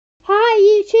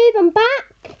YouTube, I'm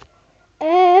back.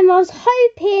 I was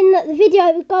hoping that the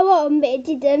video would go on, but it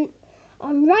didn't.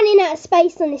 I'm running out of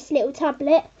space on this little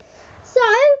tablet. So,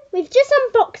 we've just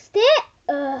unboxed it.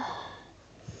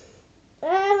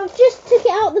 I've just took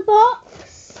it out of the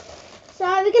box. So,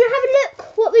 we're going to have a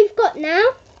look what we've got now.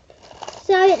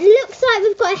 So, it looks like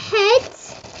we've got a head.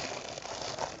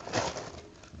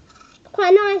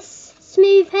 Quite a nice,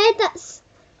 smooth head. That's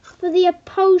for the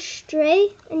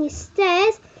upholstery and your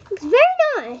stairs. Looks very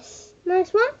nice.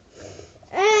 Nice one.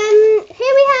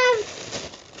 Here we have,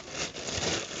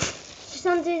 just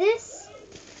undo this,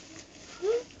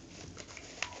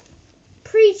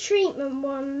 pre-treatment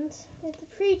wand. With the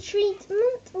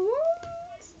pre-treatment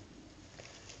wand.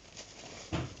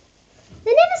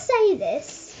 They never say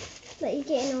this, that you're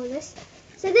getting all this.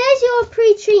 So there's your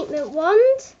pre-treatment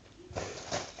wand.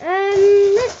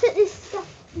 Let's put this stuff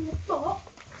in the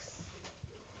box.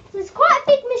 So it's quite a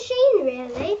big machine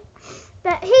really.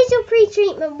 But here's your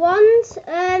pre-treatment wand.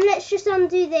 Let's just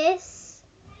undo this.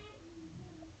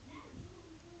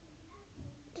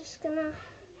 Just gonna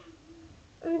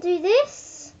undo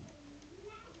this.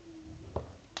 So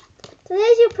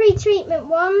there's your pre-treatment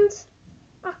wand.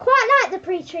 I quite like the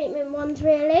pre-treatment wand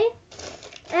really.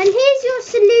 And here's your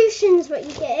solutions, what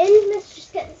you're getting. Let's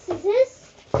just get the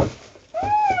scissors. The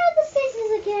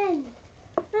scissors again.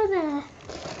 Oh there.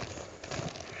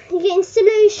 You're getting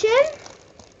solution.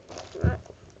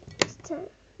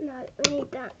 No, we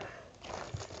need that.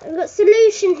 I've got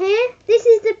solution here. This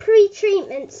is the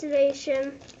pre-treatment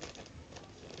solution.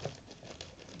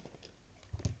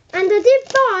 And I did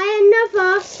buy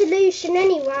another solution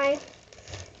anyway.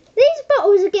 These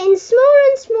bottles are getting smaller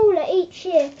and smaller each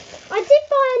year. I did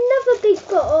buy another big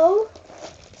bottle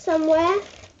somewhere.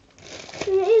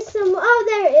 And it is somewhere. Oh,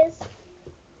 there it is.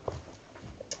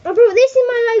 I brought this in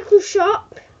my local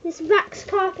shop. This Vax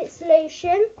carpet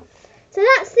solution. So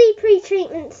that's the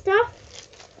pre-treatment stuff.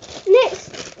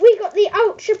 Next, we got the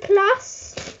Ultra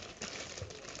Plus.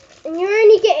 And you're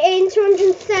only getting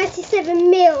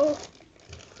 237ml.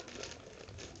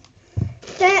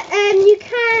 But you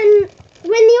can,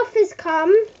 when the offers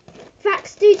come,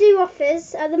 Vax do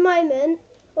offers at the moment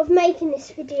of making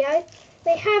this video.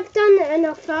 They have done an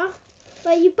offer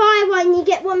where you buy one, you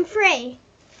get one free.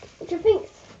 Which I think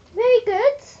is very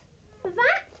good for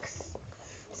Vax.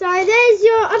 So there's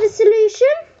your other solution.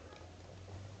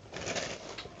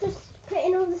 Just put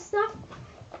in all the stuff.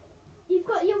 You've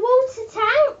got your water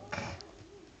tank.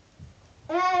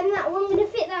 That one, I'm going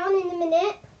to fit that on in a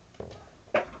minute.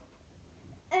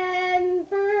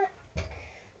 Back.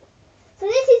 So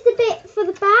this is the bit for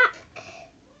the back.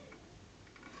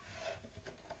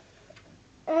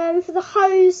 For the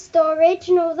hose storage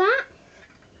and all that.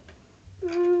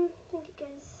 I think it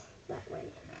goes that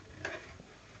way.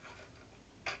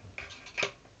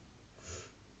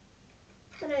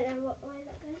 I don't know what way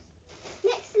that goes.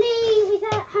 Nextly, we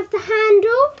have the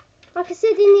handle, like I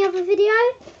said in the other video.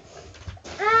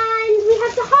 And we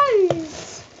have the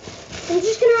hose. I'm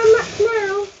just going to unwrap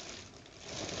now.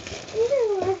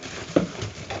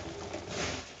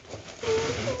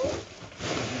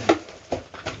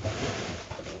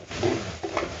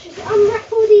 Just unwrap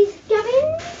all these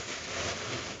gubbins.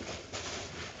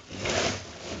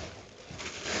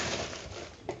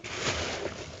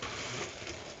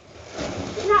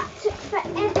 That took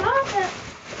forever, but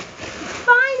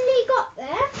finally got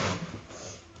there.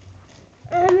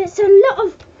 It's a lot of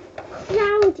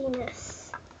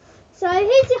cloudiness. So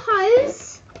here's your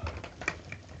hose.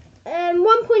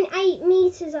 1.8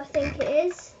 meters, I think it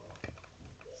is.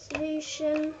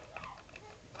 Solution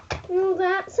and all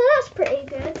that. So that's pretty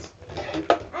good. And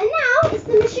now it's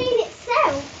the machine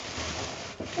itself.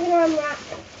 I'm gonna unwrap.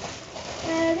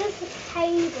 There's the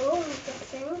cable, I'm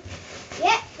guessing.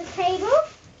 Yep, the cable.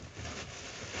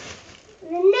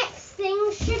 And the next thing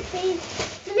should be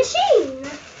the machine.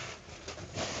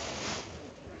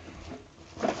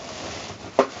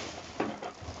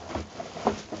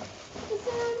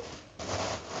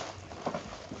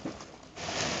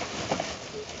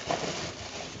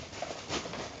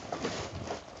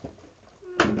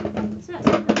 So that's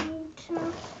water.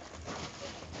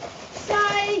 So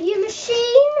your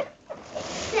machine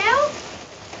itself,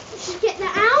 you should get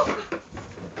that out.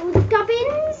 All the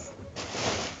gubbins.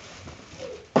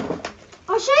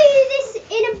 I'll show you this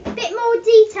in a bit more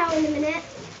detail in a minute.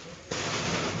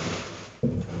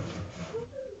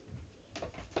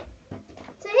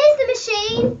 So here's the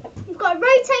machine. You've got a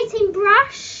rotating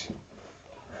brush.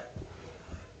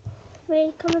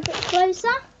 We come a bit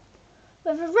closer.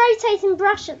 With a rotating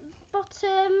brush at the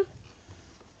bottom.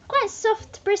 Quite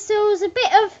soft bristles. A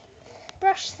bit of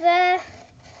brush there.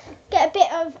 Get a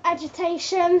bit of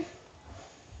agitation.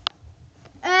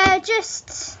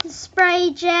 Just the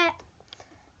spray jet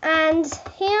and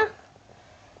here.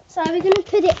 So we're going to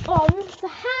put it on. The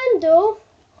handle,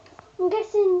 I'm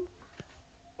guessing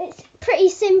it's pretty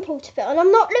simple to put on.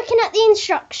 I'm not looking at the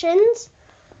instructions.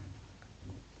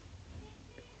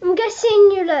 I'm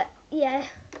guessing you look, yeah.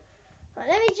 Right,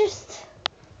 let me just,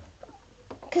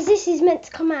 because this is meant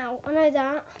to come out, I know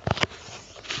that.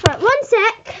 Right, 1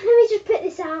 sec, let me just put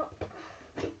this out.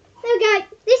 There we go,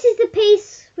 this is the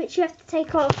piece which you have to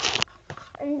take off.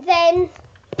 And then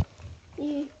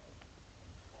you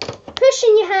push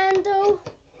in your handle.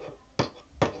 I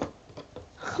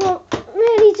can't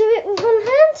really do it with one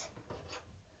hand.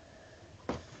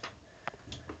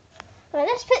 Right,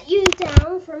 let's put you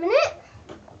down for a minute.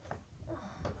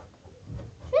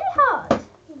 It's really hard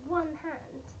with one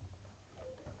hand.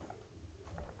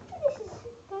 This is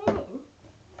going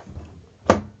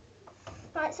in.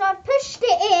 Right, so I've pushed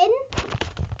it in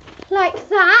like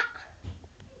that.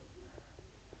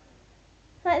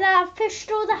 Like that, I've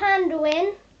pushed all the handle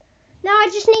in. Now I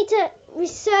just need to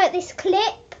insert this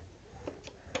clip.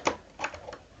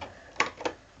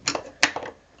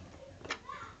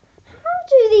 How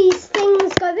do these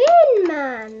things go in,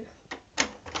 man?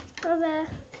 Oh, there.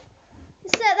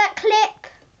 Insert that clip,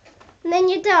 and then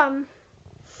you're done.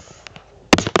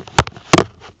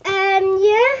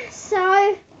 Yeah,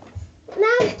 so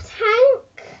now the tank.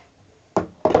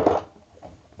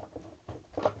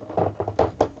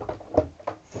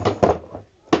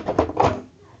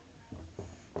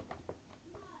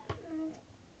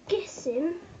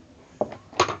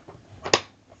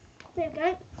 There we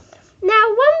go. Now,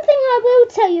 one thing I will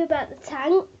tell you about the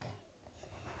tank,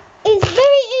 it's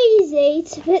very easy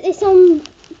to put this on,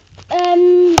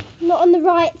 not on the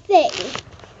right thing,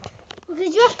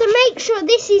 because you have to make sure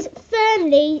this is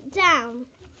firmly down,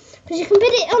 because you can put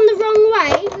it on the wrong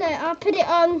way. Look, I'll put it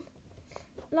on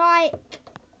like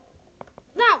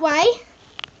that way.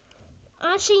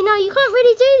 Actually, no, you can't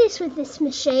really do this with this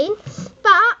machine,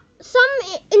 but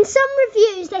in some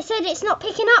reviews they said it's not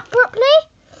picking up properly,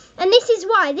 and this is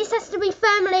why. This has to be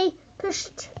firmly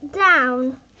pushed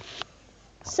down.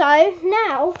 So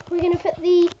now we're going to put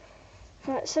the,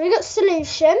 right, so we've got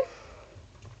solution.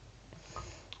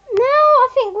 Now I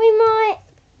think we might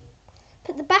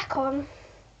put the back on.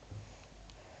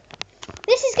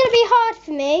 This is going to be hard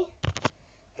for me.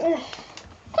 Ugh.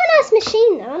 Quite a nice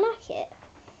machine though, I like it.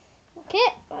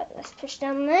 Okay, right, let's push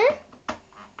down there.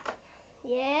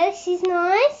 Yeah, this is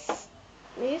nice.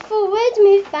 Move forward,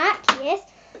 move back, yes.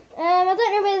 I don't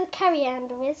know where the carry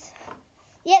handle is.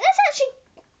 Yeah, that's actually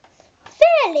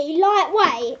fairly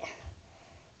lightweight.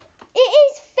 It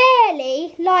is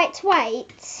fairly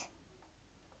lightweight.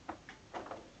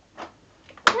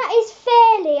 That is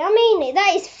fairly, I mean it,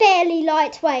 that is fairly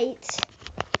lightweight.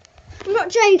 I'm not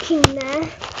joking there.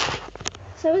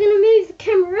 So we're going to move the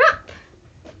camera up.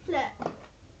 Look.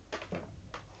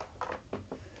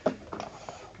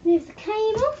 Move the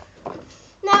cable.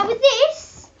 Now with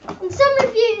this, in some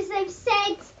reviews they've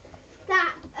said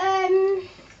that, how do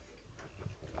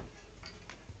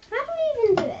we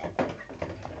even do it?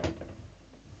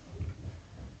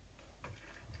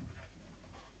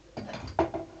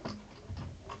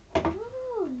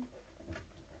 Oh.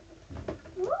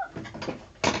 What?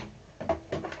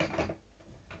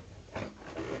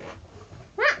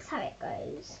 That's how it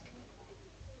goes.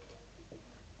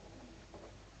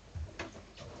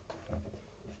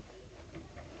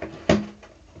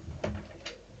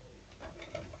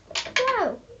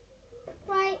 Whoa.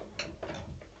 Right.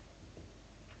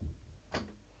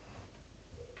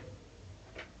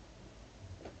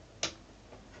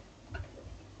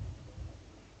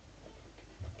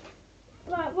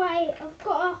 Right, wait, I've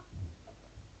got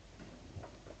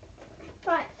to...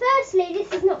 Right, firstly,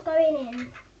 this is not going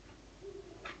in.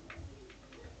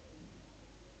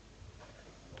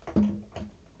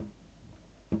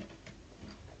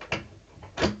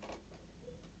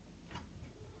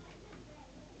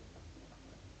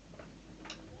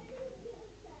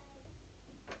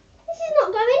 This is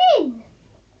not going in.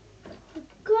 For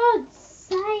God's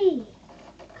sake.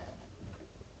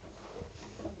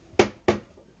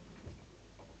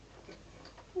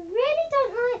 I really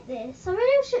don't like this. I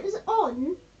really wish it was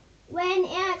on when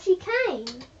it actually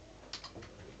came.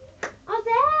 Oh,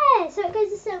 there! So it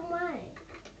goes a certain way.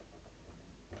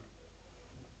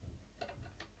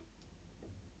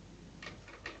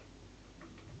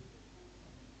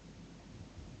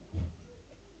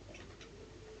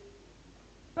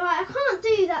 Right, I can't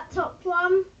do that top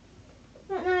one.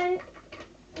 I don't know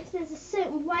if there's a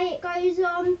certain way it goes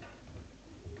on.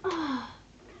 Oh,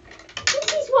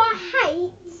 this is what I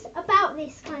hate about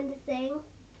this kind of thing.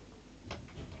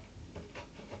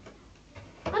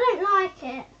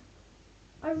 like it.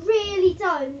 I really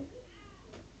don't.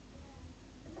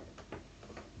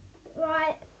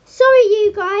 Right. Sorry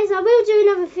you guys, I will do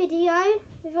another video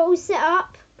with it all set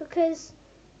up because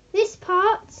this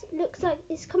part looks like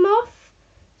it's come off.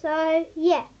 So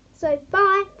yeah. So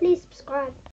bye. Please subscribe.